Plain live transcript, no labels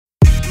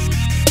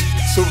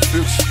Super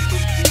Future.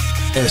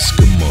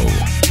 Eskimo,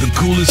 the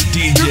coolest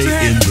DJ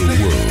in the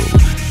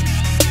world.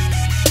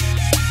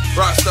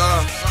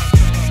 Rockstar.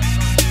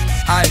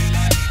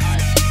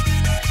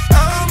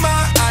 All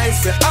my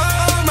ice and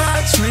all my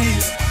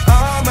trees,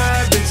 all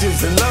my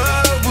bitches in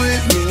love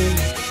with me.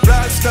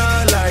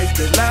 Rockstar like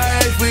the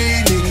life we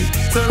need,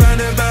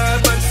 surrounded by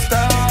a bunch of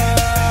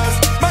stars.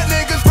 My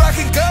niggas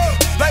rockin' gold,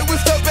 like we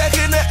stuck back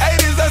in the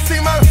 80s. I see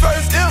my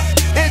first imp,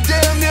 and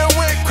damn near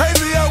went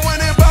crazy. I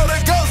went and bought a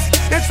ghost,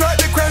 and tried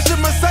to crash a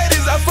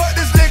Mercedes. I fucked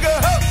this nigga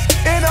up,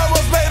 and I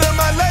was made of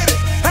my lady.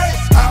 Hey,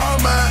 all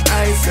my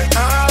ice and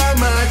all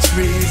my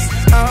trees,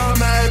 all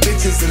my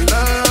bitches in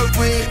love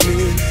with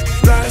me.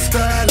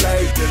 Rockstar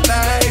like the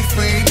life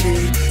we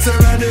need,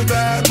 surrounded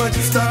by a bunch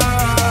of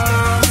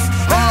stars.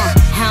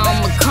 How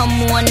I'ma come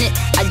on it?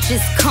 I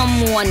just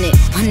come on it.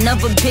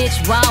 Another bitch,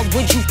 why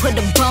would you put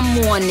a bum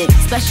on it?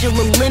 Special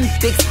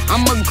Olympics,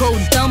 I'ma go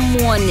dumb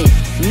on it.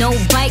 No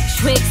bike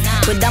tricks,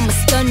 but I'ma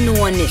stun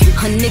on it.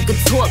 A nigga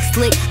talk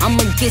slick,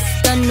 I'ma get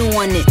stunned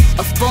on it.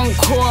 A phone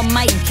call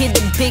might get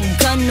a big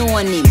gun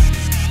on him.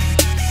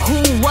 Who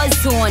was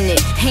on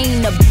it?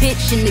 Ain't a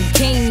bitch in the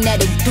game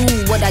that'll do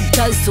what I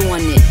does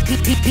on it.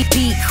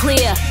 Be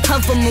clear,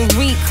 cover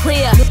Marie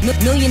clear.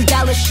 $1 million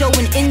show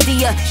in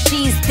India,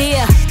 she's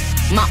there.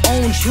 My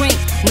own drink,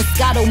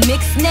 Moscato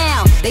mix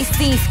now. They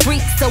seen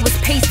freaks, so it's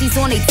pasties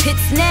on they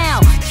tits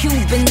now.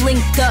 Cuban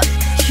linked up,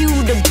 Q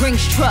the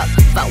Brinks truck.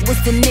 If I was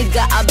the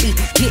nigga, I'd be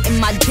getting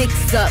my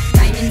dicks up.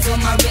 Diamonds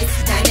on my wrist,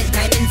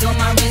 diamonds on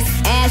my wrist.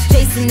 Ass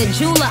Jason the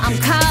jeweler, I'm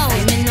cold.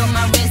 Diamond on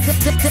my wrist,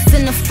 tits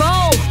in the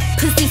fold.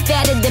 Pussy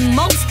fatter than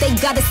most, they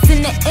got us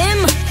in the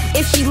M.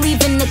 If she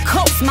leaving the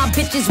coast, my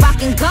bitches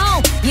rockin'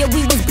 gold. Yeah,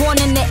 we was born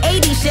in the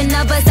 80s,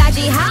 Chanel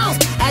Versace house.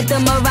 At the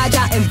Mirage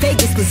out in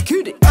Vegas, let's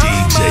get it.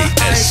 DJ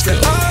Esco.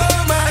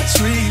 All my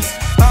trees,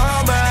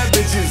 all my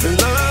bitches in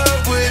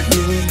love with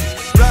me.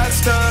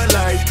 Rockstar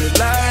like the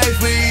life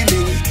we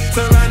need,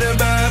 surrounded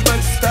by a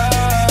bunch of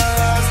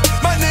stars.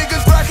 My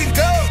niggas rockin'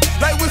 gold,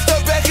 like we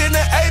stuck back in the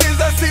 80s.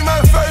 I see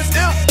my first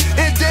imp,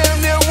 and damn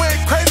near went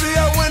crazy.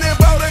 I went and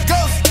bought a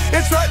ghost,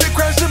 and tried to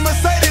crash a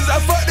Mercedes. I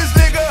fucked this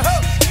nigga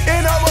up,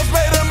 and I was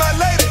made of my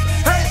lady.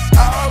 Hey,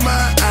 all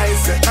my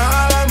ice and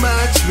all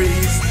my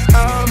trees,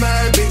 all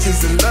my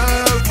bitches in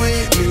love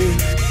with me.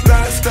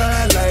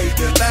 Rockstar like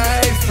the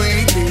life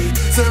we need,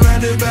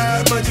 surrounded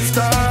by a bunch of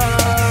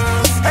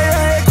stars. Hey,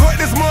 I had court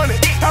this morning,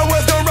 I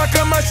was gonna rock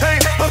on my chain.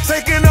 I'm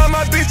taking all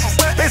my bitches,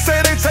 they say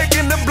they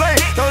taking the blame.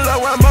 Don't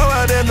love one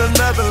more than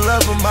another,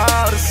 love them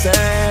all the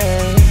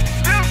same.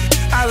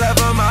 I love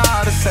them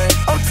all the same.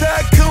 I'm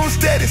tycoon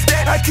status,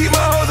 I keep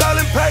my hoes all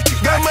in pocket.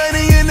 Got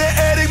money in the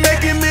attic,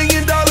 making $1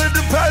 million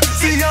deposits.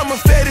 See, I'm a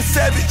fatty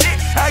savage,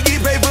 I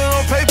get paper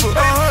on paper,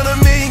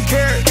 100 million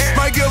carats.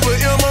 Might give a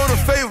M on a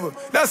favor,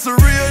 that's a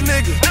real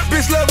nigga.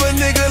 Bitch love a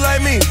nigga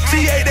like me,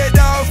 she ate that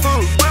dog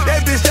food.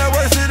 That bitch that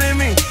worse than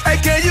me. Hey,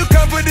 can you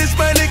come for this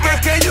money?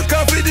 Can you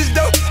come for this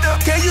dope?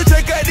 Can you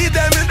check out these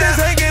diamonds that's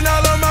hanging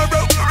all on my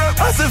rope?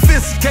 I'm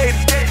sophisticated,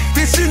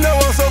 bitch, you know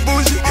I'm so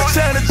bougie.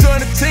 Trying to join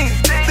the team,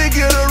 they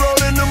get a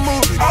role in the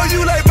movie. Oh,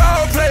 you like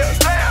ball players?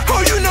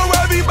 Oh, you know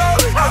I be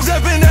ballin'. I'm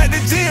jumping at the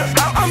gym,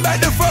 I'm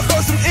about to fuck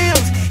on some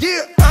M's.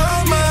 Yeah,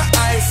 all my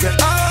ice and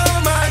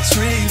all my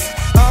trees,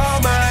 all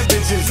my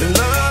bitches in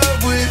love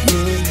with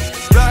me.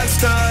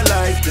 Rockstar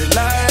like the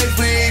life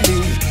we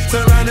need,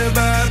 surrounded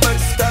by a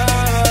bunch of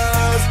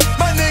stars.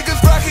 My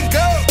niggas rockin'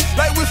 gold,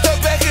 like we stuck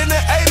back in the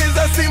 80s.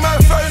 I see my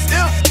first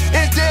imp,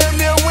 and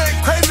damn near went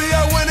crazy.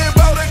 I went and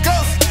bought a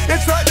ghost, and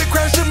tried to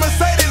crash a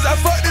Mercedes. I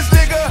fucked this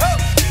nigga up,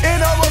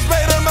 and I was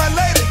made of my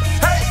lady.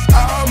 Hey,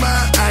 all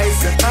my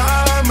ice and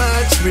all my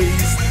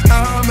trees,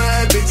 all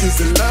my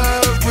bitches in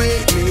love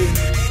with me.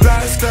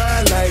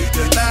 Rockstar like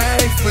the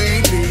life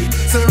we need,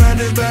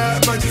 surrounded by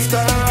a bunch of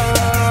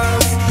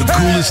stars. The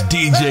coolest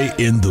DJ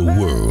in the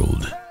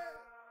world.